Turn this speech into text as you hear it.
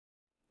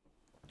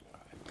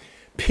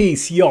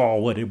Peace,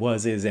 y'all. What it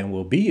was, is, and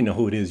will be. You know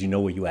who it is. You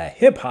know where you at.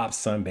 Hip Hop,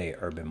 SUNBAE,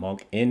 Urban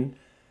Monk in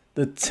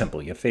the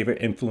temple. Your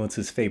favorite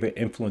influencer's favorite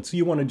influencer.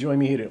 You want to join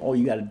me here? Then all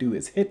you got to do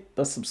is hit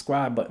the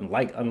subscribe button,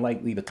 like,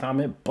 unlike, leave a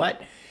comment,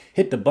 but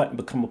hit the button,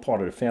 become a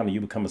part of the family.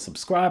 You become a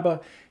subscriber,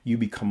 you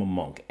become a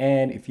monk.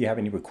 And if you have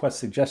any requests,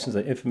 suggestions, or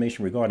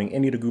information regarding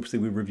any of the groups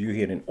that we review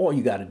here, then all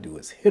you got to do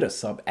is hit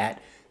us up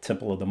at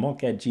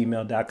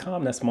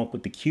templeofthemonk@gmail.com. That's monk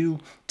with the Q,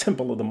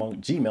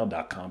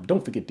 templeofthemonk@gmail.com.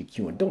 Don't forget the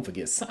Q, and don't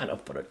forget, sign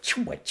up for the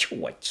Chua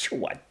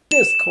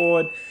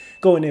Discord.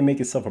 Go in there, make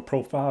yourself a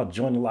profile,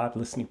 join the live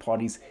listening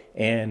parties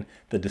and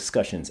the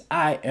discussions.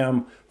 I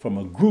am from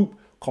a group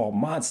called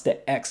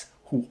MONSTA X,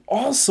 who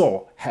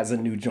also has a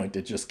new joint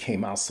that just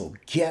came out. So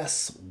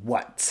guess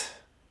what?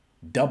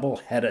 Double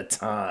header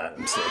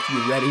time. So if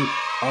you're ready,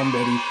 I'm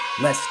ready.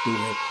 Let's do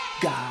it.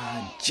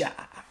 Gaja.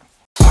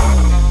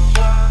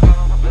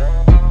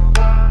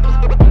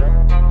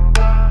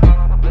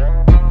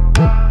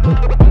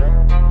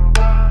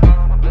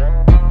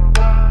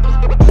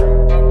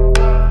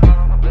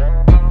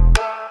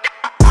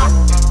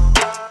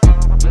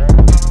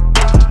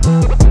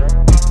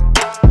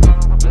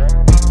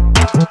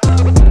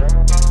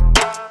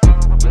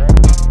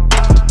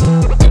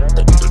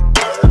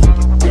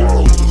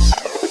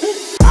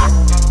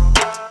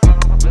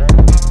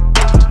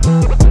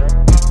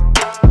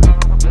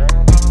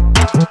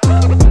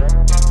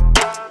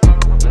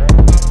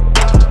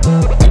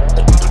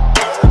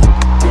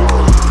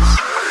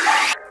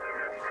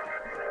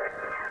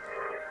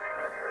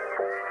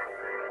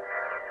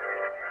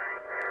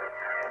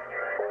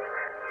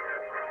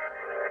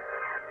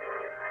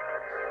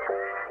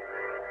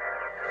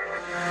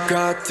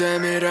 God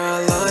damn it, I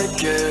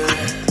like it.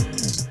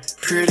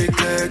 Pretty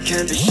good,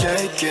 can't be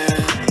shaken,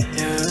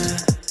 yeah.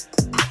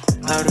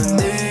 I don't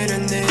need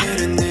it,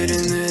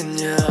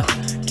 yeah.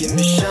 Give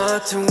me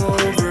shot to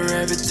over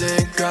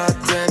everything. God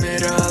damn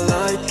it, I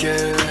like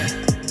it.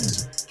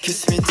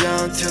 Kiss me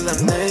down till I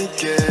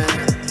make it,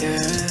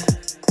 yeah.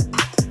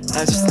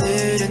 I just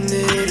need it,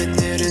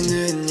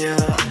 yeah.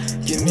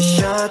 Give me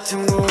shot to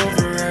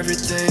over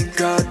everything.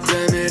 God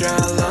damn it, I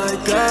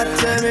like it. God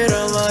damn it,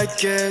 I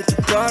like it.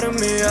 The part of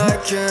me I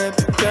can't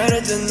be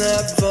better than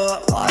ever.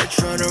 Why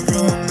try to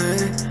ruin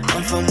me?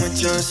 I'm fine with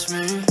just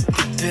me.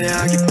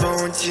 기피하게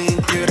본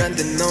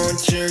친구란데 넌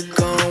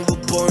즐거워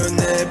보여.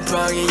 내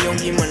방에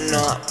용기만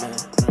남아.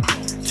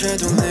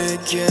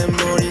 되돌리기에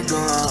머리가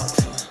아파.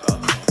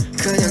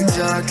 그냥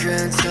다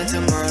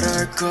괜찮다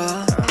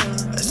말할까.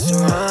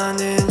 애써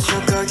아닌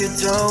척하게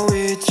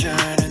더위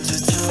잘한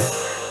듯해.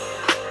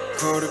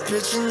 거리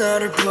비친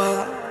나를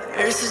봐.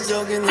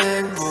 일시적인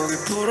행복이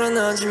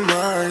불안하지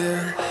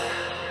마요.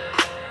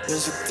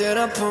 연속된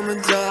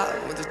아픔은 다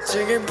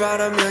묻어지길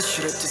바라며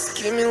싫어. Just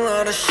give me a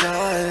lot of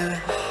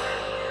shine.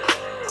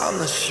 I'm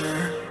not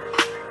sure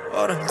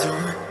what I'm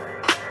doing.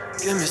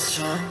 Give me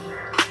some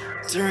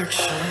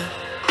direction.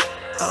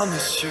 I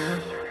miss you.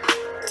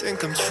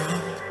 Think I'm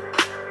drunk.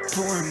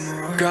 Pour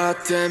more. God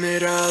damn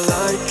it, I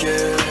like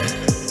it.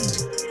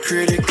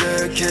 Pretty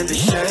good, can't be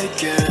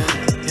shaken,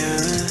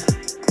 yeah.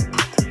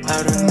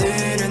 I don't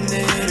need it,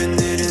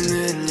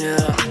 yeah.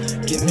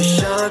 Give me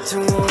shot to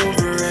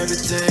over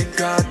everything.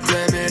 God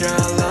damn it, I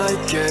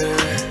like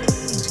it.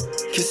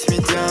 Kiss me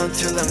down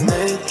till I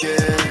make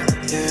it,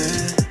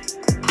 yeah.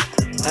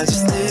 I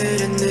just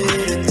need it,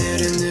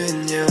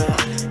 yeah.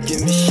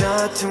 Give me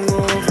shot to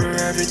over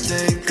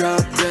everything.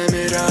 God damn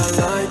it, I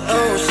like it.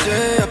 Oh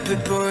shit,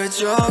 앞에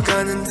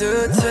보여져가는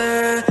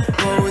듯해.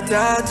 What would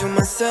I do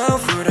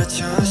myself without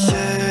your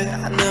shit?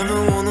 I never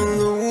wanna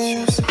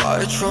lose.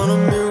 Why you tryna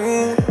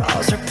mute?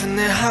 어설픈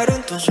내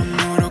하루는 또 좀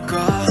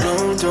물어가.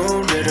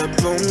 너도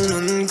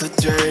내려보는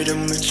그대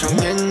이름을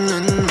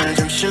정해놓은 내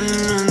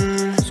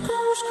정신은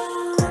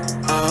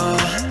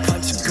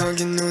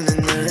반짝하게 눈에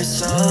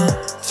내리서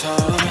더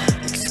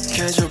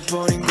익숙해져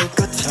버린 것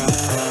같아.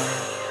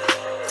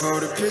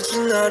 거리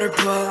비친 나를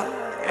봐.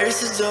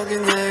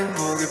 일시적인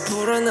행복이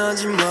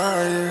불안하지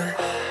마요.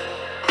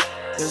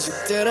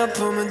 연속된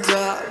아픔은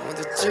다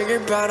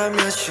묻어지길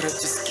바라며 싫어.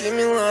 Just give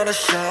me a lot of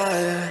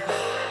shine.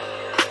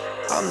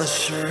 I'm not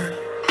sure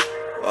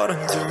what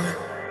I'm doing.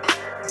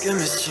 Give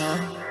me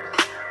some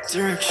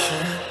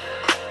direction.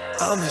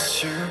 I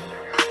miss you.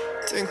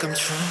 Think I'm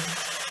drunk.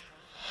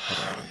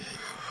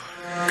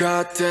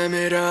 God damn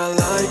it, I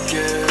like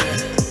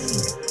it.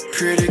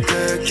 Pretty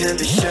good, can't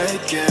be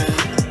shaken,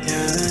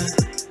 yeah.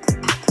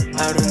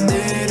 I don't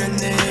need it,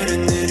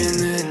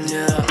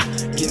 yeah.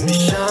 Give me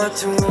shot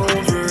to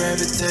over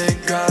everything.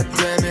 God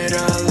damn it,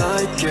 I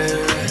like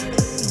it.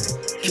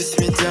 Kiss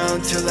me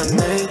down till I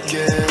make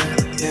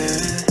it,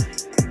 yeah.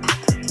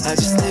 I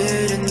just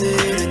need it,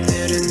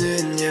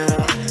 yeah.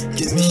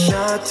 Give me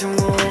shot to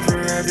over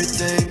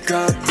everything.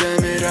 God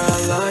damn it, I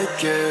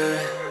like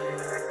it.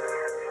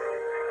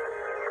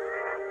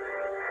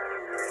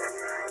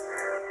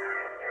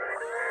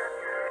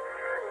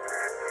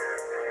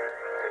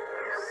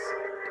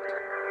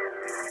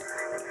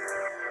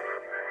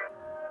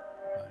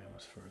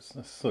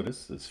 So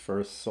this is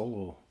first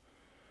solo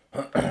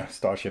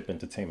Starship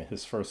Entertainment,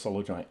 his first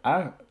solo joint.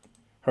 I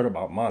heard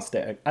about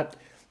MONSTA X.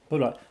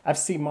 I've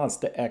seen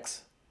MONSTA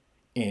X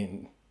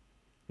in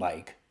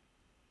like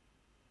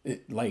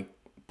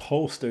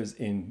posters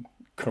in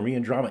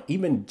Korean drama,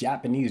 even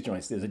Japanese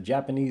joints. There's a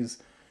Japanese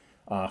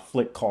a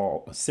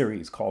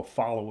series called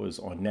Followers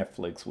on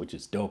Netflix, which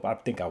is dope. I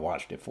think I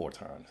watched it 4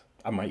 times.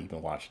 I might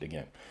even watch it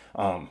again.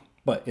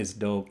 But it's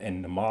dope.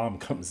 And the mom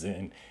comes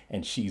in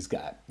and she's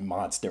got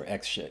Monster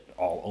X shit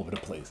all over the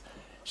place.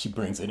 She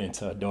brings it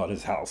into her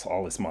daughter's house,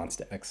 all this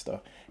Monster X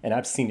stuff. And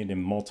I've seen it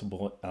in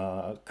multiple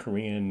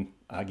Korean,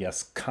 I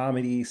guess,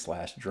 comedy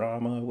 /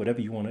 drama,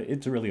 whatever you want to.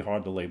 It's really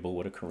hard to label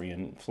what a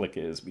Korean flick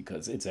is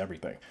because it's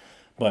everything.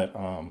 But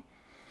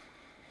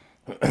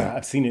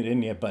I've seen it in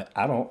there, but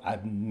I don't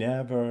even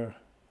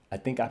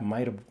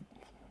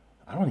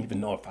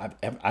know if I've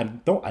ever, I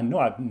know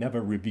I've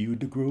never reviewed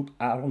the group.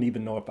 I don't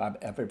even know if I've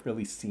ever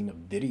really seen a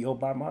video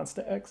by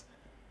MONSTA X.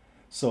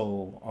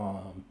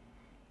 So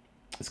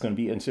it's going to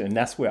be interesting. And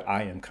that's where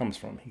I Am comes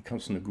from. He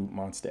comes from the group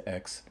MONSTA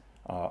X.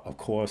 Of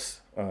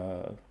course,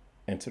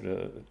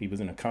 he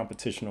was in a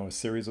competition or a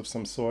series of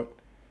some sort,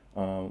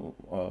 a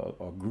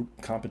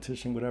group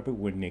competition, whatever,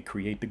 when they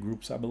create the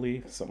groups, I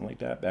believe, something like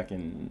that, back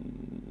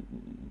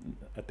in,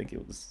 I think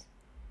it was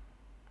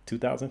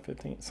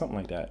 2015, something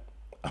like that.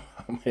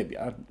 Maybe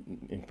I'm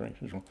incorrect,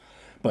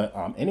 but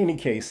in any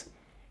case,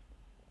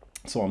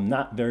 so I'm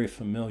not very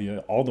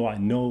familiar, although I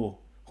know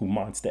who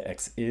MONSTA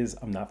X is,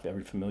 I'm not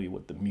very familiar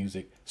with the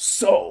music.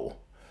 So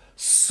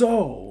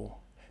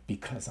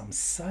because I'm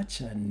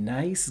such a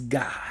nice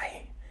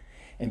guy,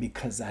 and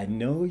because I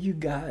know you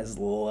guys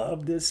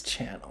love this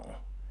channel,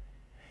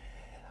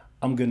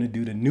 I'm gonna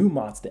do the new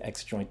MONSTA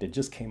X joint that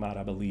just came out,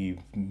 I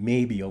believe,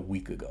 maybe a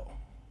week ago.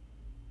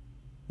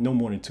 No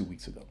more than 2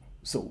 weeks ago.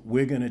 So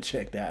we're gonna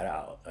check that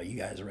out. Are you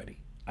guys ready?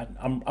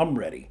 I'm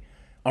ready.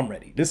 I'm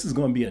ready. This is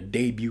gonna be a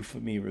debut for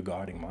me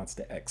regarding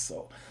MONSTA X.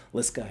 So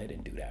let's go ahead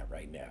and do that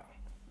right now.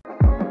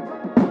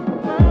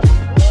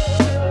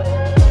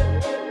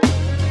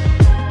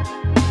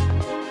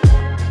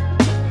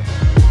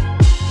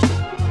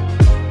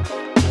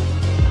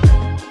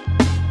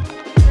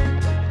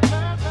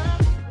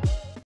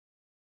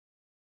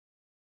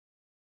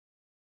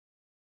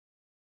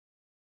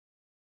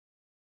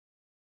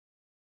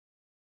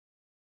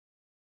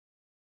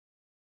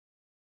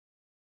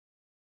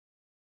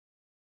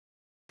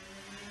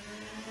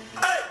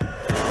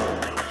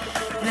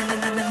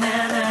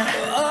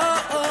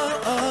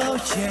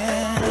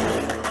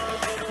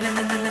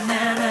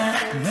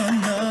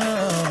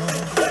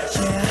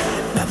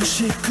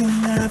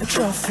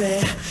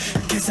 Trophy,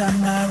 cause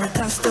I'm a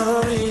written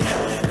story.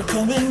 You're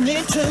coming me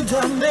to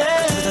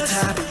the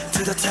top,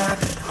 to the top.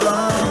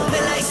 Oh, the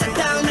lights are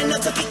down and the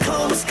talkie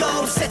comes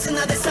go. Sets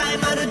another sign,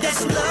 matter that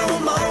slow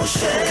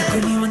motion. こ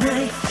こにはな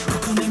い、こ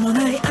こにも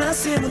ない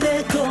汗の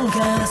猫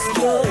がす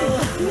よ。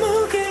無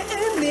限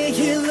に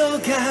広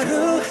がる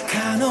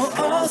可能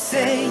性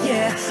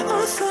へ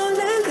恐れ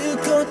る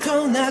こ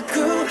となく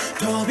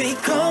飛び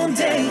込ん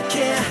でい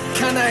け。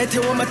叶えて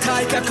はまた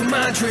描く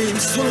マドリーム、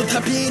その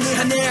度に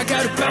跳ね上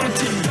がるバウンテ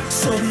ィー。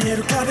そびえ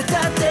る壁だ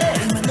って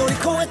今乗り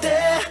越えて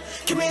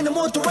君の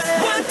もとへ One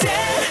day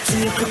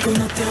強くこ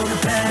の手を伸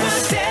ば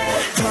す One day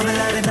止め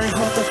られないホ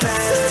ットパ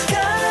ス Sky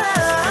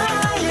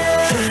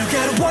yeah 広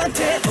がる One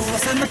day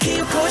噂巻き起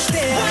こして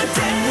One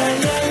day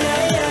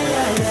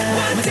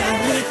まだ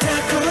見た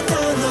こと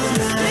の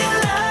ない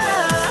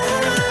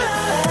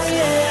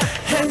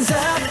Hands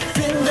up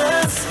in the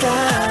sky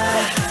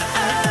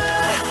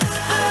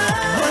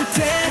One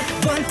day,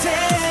 one day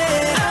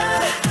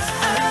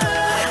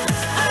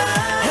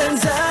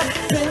Hands up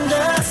in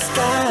the sky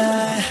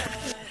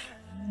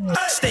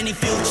Standing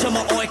future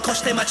も追い越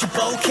して待ち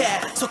ぼうけ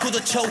速度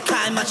超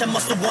快マジャ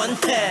must want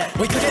it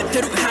追いかけ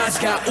てるはず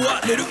が終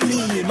われる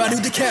me ま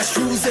るで cash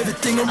rules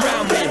everything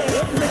around me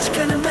街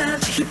から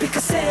街響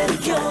かせ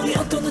るように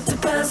音の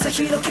翼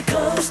広げ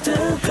coast to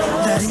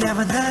coast 鳴りや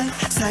まない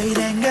サイ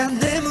レンが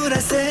眠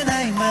らせ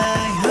ない my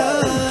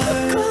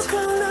heart 心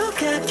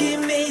が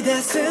君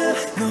出す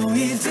ノ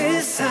イ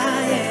ズさ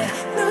え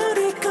乗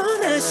りこ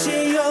なし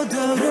踊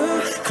る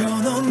こ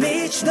の道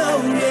の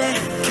上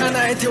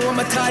叶えては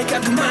また描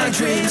くマイ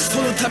ドリーム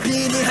その度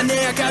に跳ね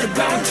上がる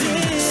バウンティ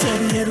ーそ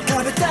びえる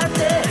壁だって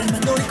今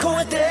乗り越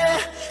えて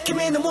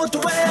君のもと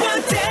へ One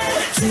day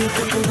強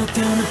くこの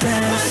手を伸ば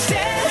す One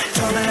day 止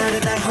められ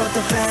ないホッ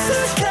トパス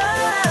Sky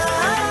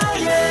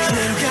yeah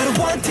広がる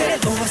One day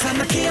噂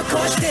巻き起こ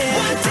して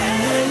One day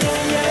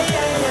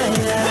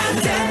One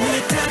day 見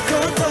たこ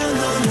との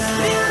な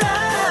い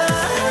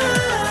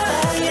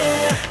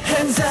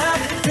Hands up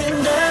in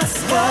the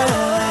sky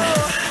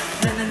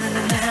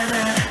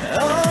Oh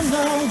no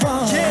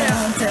yeah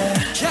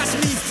Catch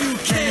me if you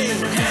can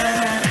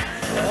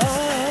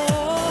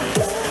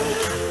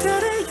誰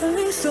より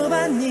そ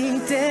ばにい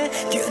て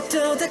ぎゅっと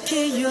抱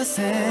き寄せ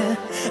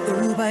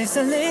奪い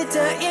去り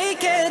たい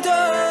けど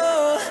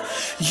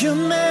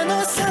夢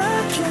の先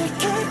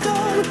けど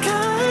迎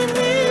えに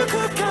行く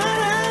から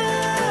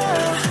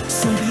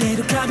そびえ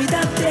る壁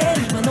だって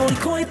今乗り越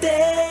えて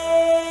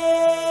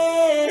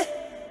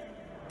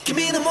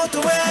君のもっと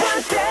上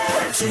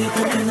自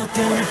分の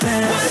手のペー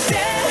ス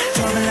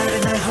止められ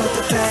ないほど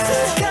ベ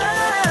スト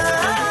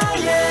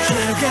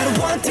広がる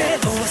One day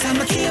王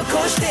様記起こ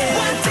して One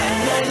day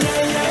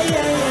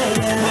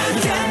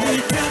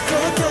見たこ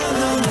と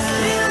のない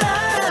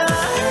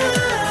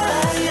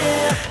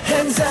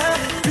Hands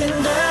up in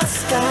the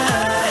sky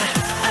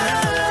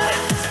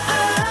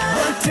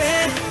One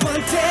day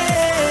One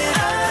day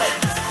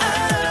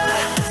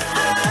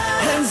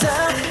Hands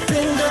up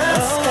in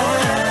the sky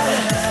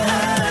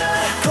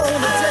この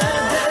手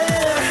で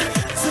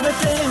全て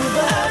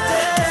奪って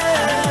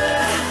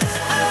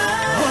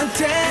One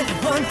day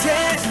One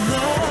day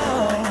no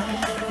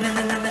Na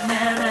na na na na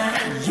na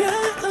Yeah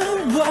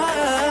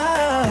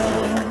wow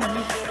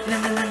Na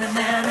na na na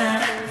na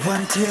na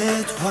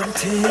Wanted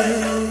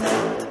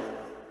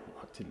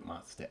Wanted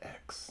Monsta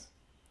X.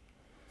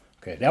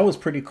 Okay, that was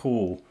pretty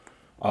cool.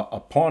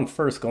 Upon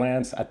first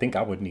glance, I think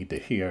I would need to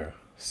hear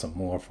some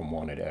more from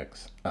Wanted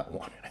X. Not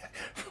Wanted X.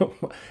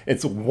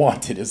 It's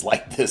Wanted is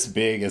like this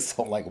big. It's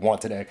like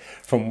Wanted X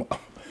from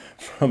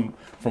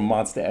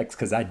Monsta X,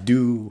 because I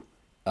do.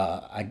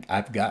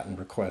 I've gotten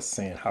requests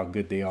saying how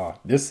good they are.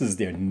 This is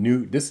their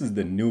new. This is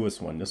the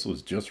newest one. This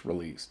was just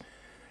released,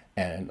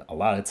 and a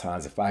lot of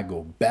times, if I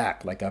go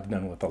back, like I've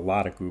done with a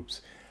lot of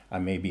groups,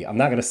 I'm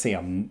not gonna say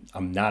I'm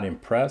not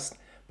impressed,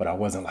 but I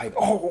wasn't like,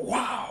 oh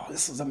wow,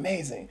 this is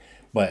amazing.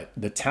 But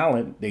the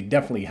talent, they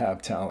definitely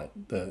have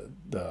talent.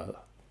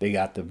 They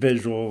got the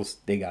visuals,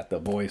 they got the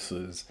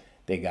voices,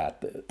 they got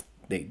the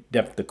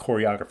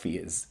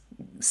choreography is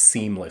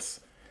seamless.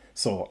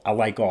 So I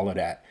like all of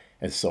that.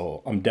 And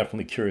so I'm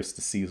definitely curious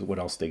to see what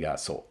else they got.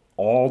 So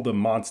all the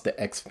Monsta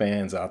X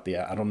fans out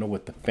there, I don't know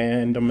what the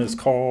fandom is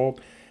called.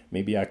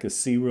 Maybe I could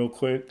see real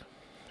quick,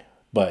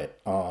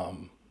 but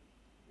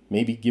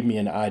maybe give me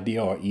an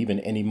idea, or even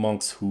any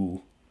monks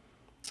who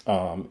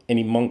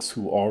already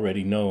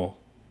know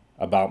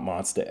about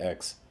Monsta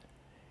X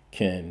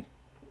can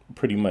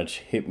pretty much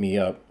hit me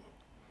up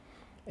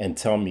and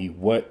tell me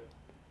where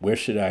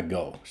should I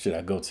go? Should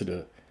I go to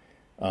the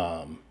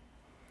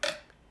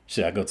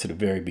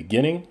very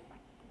beginning?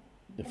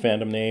 The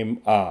fandom name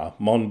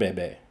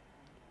MONBEBE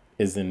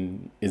is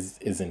in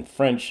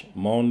French.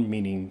 Mon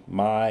meaning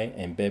my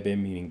and bebe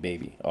meaning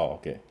baby. Oh,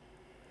 okay.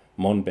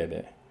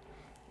 MONBEBE.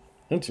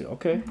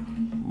 Okay,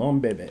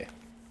 MONBEBE.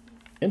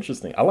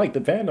 Interesting. I like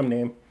the fandom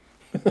name.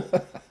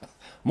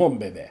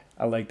 MONBEBE.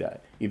 I like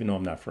that, even though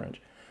I'm not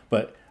French.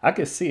 But I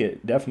could see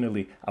it,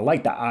 definitely. I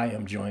like the I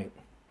am joint.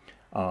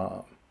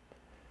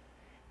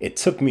 It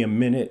took me a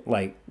minute,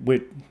 like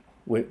with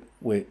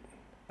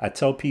I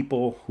tell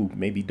people who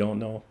maybe don't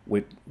know,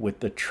 with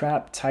the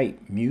trap type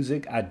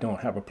music, I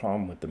don't have a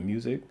problem with the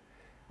music.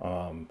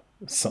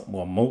 Most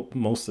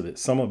of it.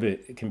 Some of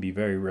it can be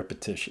very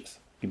repetitious.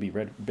 It can be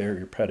very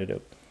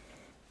repetitive.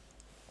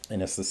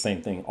 And it's the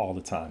same thing all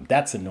the time.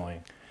 That's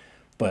annoying.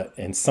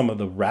 And some of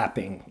the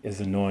rapping is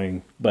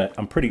annoying, but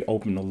I'm pretty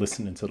open to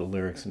listening to the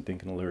lyrics and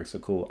thinking the lyrics are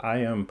cool.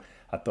 I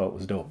thought it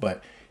was dope.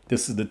 But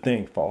this is the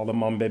thing, for all the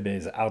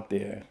MONBEBEs out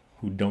there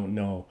who don't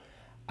know,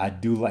 I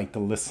do like to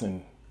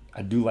listen.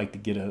 I do like to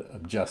get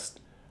a gist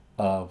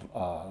of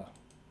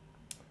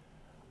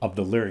the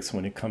lyrics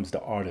when it comes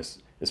to artists,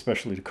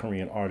 especially the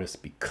Korean artists,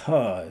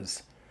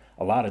 because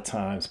a lot of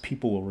times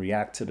people will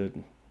react to the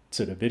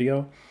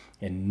video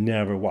and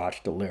never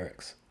watch the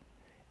lyrics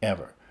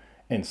ever.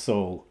 And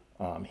so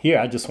here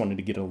I just wanted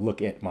to get a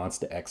look at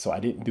Monsta X, so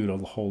I didn't do the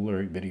whole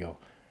lyric video,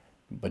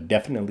 but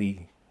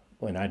definitely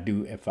when I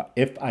do,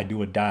 if I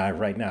do a dive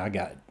right now, I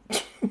got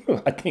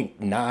I think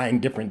 9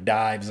 different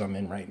dives I'm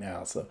in right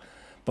now. So,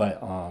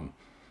 but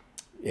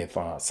if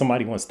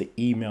somebody wants to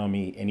email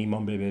me, any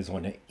MONBEBEs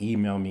want to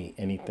email me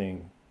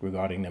anything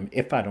regarding them,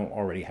 if I don't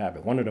already have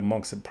it, one of the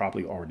monks have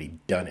probably already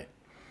done it.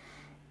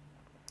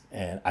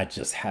 And I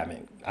just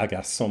haven't. I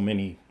got so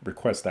many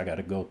requests I got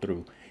to go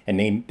through, and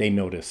they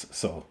know this.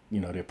 So,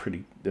 you know,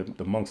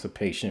 the monks are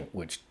patient,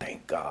 which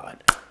thank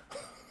God.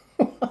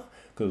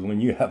 Because when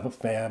you have a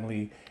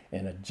family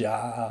and a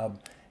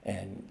job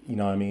and, you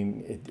know what I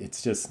mean,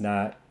 it's just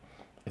not,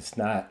 it's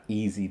not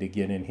easy to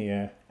get in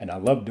here. And I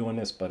love doing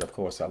this, but of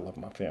course I love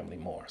my family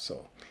more.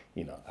 So,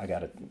 you know, I got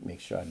to make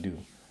sure I do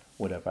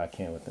whatever I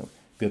can with them.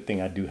 Good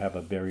thing I do have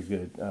a very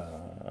good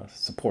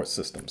support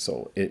system.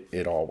 So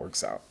it all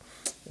works out.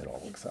 It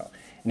all works out.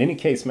 In any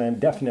case, man,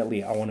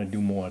 definitely I want to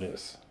do more of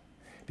this,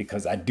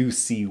 because I do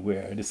see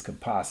where this could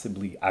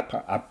possibly, I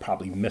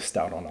probably missed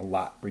out on a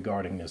lot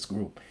regarding this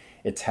group.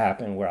 It's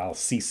happened where I'll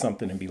see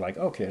something and be like,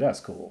 okay, that's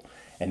cool.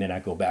 And then I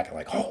go back and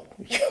like, oh,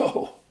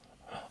 yo,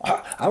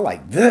 I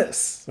like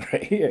this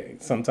right here.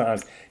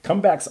 Sometimes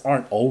comebacks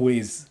aren't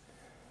always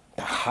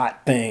the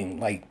hot thing.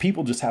 Like,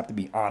 people just have to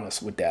be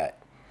honest with that.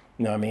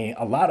 You know what I mean?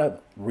 A lot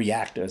of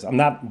reactors.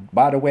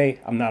 By the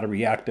way, I'm not a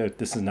reactor.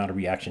 This is not a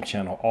reaction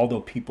channel.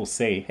 Although people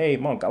say, hey,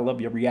 Monk, I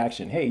love your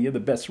reaction. Hey, you're the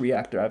best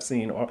reactor I've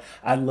seen. Or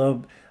I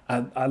love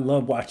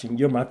watching.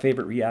 You're my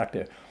favorite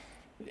reactor.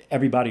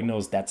 Everybody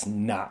knows that's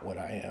not what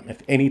I am.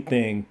 If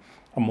anything,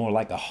 I'm more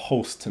like a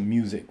host to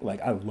music. Like,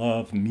 I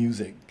love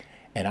music.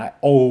 And I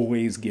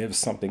always give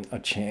something a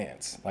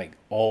chance, like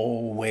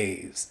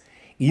always.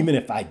 Even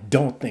if I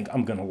don't think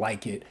I'm gonna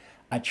like it,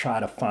 I try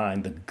to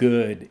find the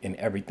good in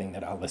everything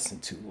that I listen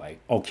to. Like,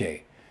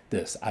 okay,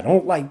 this, I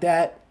don't like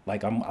that.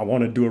 Like I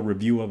want to do a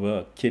review of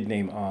a kid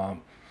named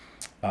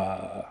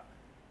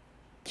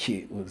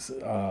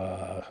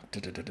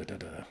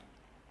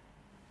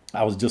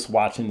I was just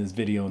watching this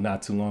video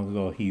not too long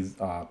ago. He's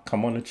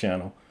come on the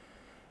channel.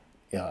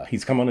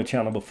 He's come on the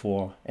channel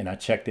before, and I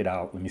checked it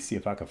out. Let me see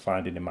if I can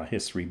find it in my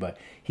history. But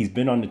he's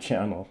been on the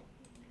channel.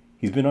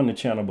 He's been on the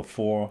channel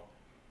before,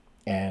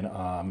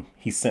 and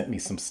he sent me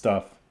some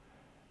stuff.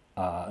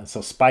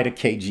 So Spider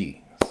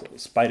KG. So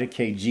Spider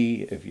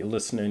KG, if you're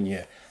listening,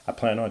 yeah, I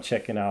plan on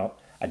checking out.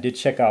 I did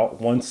check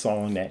out one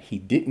song that he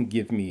didn't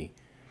give me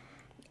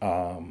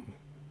the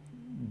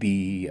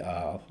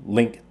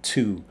link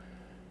to,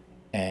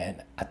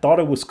 and I thought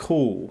it was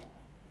cool.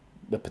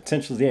 The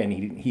potential's there, and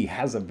he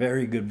has a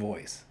very good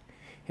voice.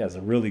 He has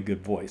a really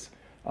good voice.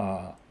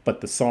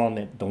 But the song,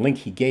 that the link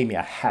he gave me,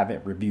 I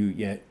haven't reviewed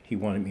yet. He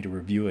wanted me to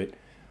review it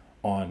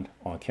on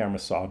camera,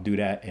 so I'll do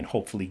that and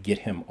hopefully get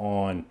him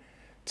on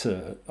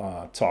to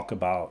talk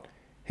about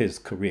his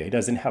career. He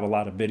doesn't have a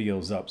lot of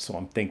videos up, so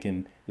I'm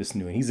thinking this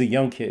new. And he's a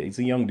young kid. He's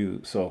a young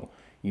dude. So,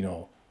 you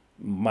know,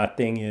 my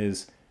thing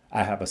is,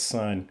 I have a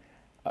son.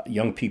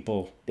 Young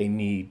people, they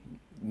need,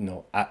 you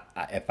know,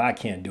 if I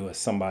can't do it,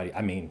 somebody,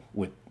 I mean,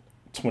 with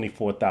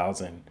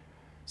 24,000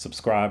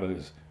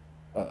 subscribers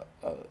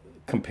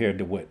compared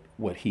to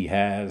what he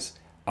has,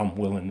 I'm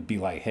willing to be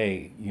like,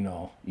 hey, you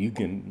know, you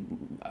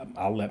can,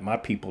 I'll let my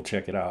people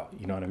check it out.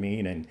 You know what I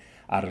mean? And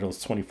out of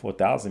those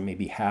 24,000,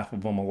 maybe half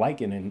of them are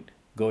liking and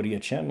go to your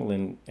channel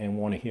and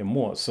want to hear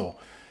more. So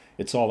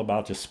it's all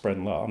about just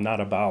spreading love. I'm not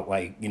about,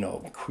 like, you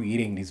know,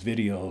 creating these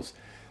videos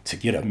to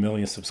get 1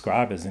 million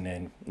subscribers and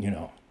then, you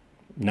know,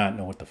 not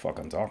know what the fuck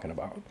I'm talking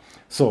about.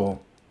 So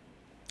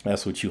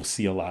that's what you'll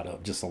see a lot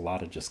of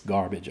just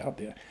garbage out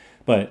there.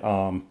 But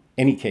in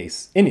any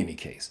case,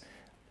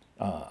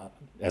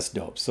 that's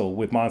dope. So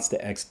with Monsta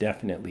X,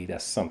 definitely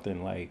that's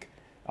something like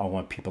I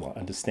want people to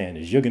understand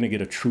is you're gonna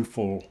get a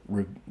truthful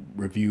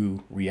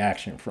review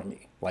reaction from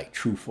me, like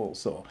truthful.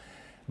 So,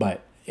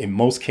 but in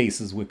most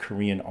cases with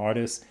Korean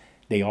artists,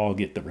 they all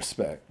get the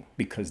respect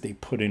because they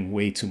put in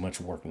way too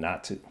much work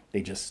not to.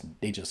 They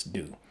just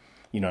do.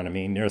 You know what I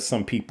mean? There are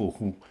some people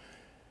who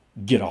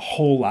get a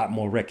whole lot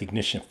more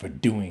recognition for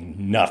doing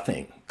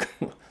nothing,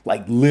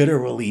 like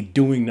literally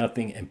doing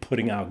nothing and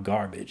putting out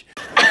garbage.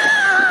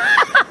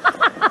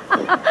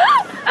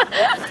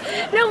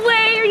 No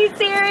way, are you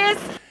serious?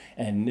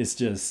 And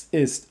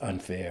it's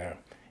unfair.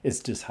 It's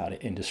just how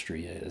the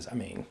industry is. I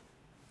mean,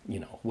 you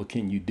know, what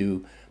can you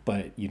do?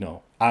 But, you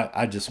know,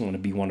 I just want to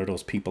be one of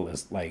those people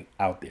that's like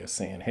out there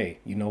saying, hey,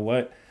 you know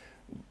what?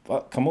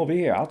 Well, come over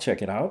here. I'll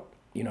check it out.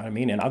 You know what I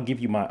mean? And I'll give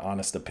you my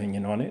honest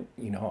opinion on it.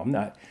 You know, I'm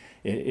not,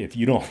 if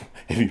you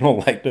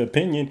don't like the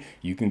opinion,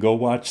 you can go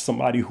watch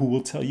somebody who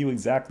will tell you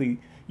exactly,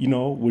 you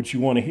know, what you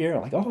want to hear.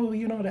 Like, oh,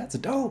 you know, that's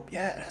dope.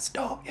 Yeah, that's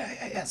dope.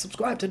 Yeah.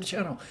 Subscribe to the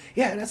channel.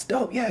 Yeah, that's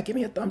dope. Yeah, give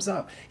me a thumbs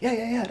up.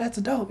 Yeah. That's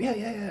dope.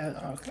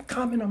 Yeah.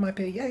 Comment on my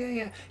page.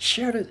 Yeah.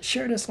 Share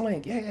this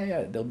link.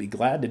 Yeah. They'll be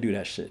glad to do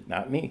that shit.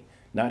 Not me.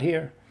 Not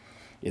here.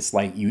 It's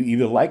like you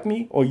either like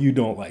me or you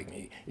don't like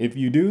me. If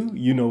you do,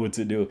 you know what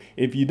to do.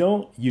 If you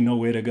don't, you know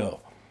where to go.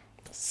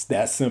 It's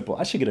that simple.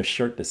 I should get a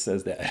shirt that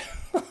says that.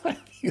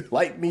 If you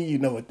like me, you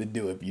know what to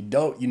do. If you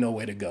don't, you know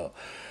where to go.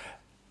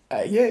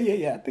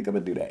 Yeah. I think I'm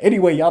going to do that.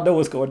 Anyway, y'all know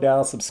what's going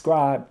down.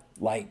 Subscribe,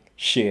 like,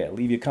 share.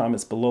 Leave your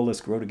comments below.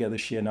 Let's grow together,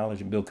 share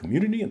knowledge, and build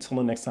community. Until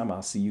the next time,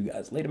 I'll see you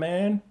guys later,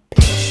 man.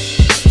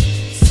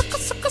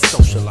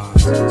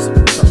 Socialize.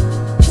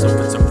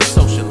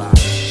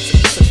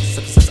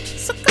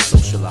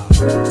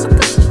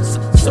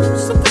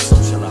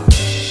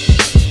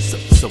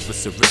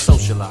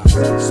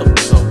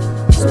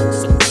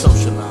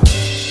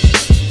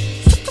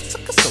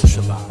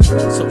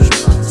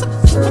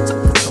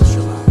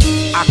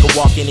 I could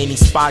walk in any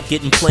spot,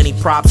 getting plenty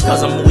props,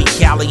 cause I'm weak,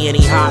 Cali,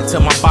 any hot,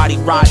 till my body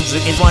rots.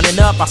 And running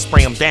up, I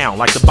spray them down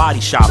like the Body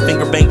Shop.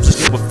 Finger bang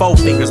just with 4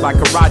 fingers like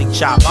karate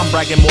chop. I'm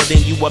bragging more than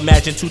you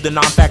imagine to the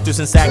non-factors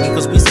and sagging,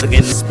 cause we still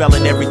getting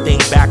spelling everything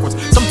backwards.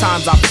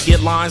 Sometimes I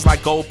forget lines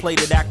like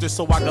gold-plated actors,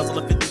 so I guzzle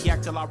a 50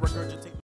 yak till I regurgitate.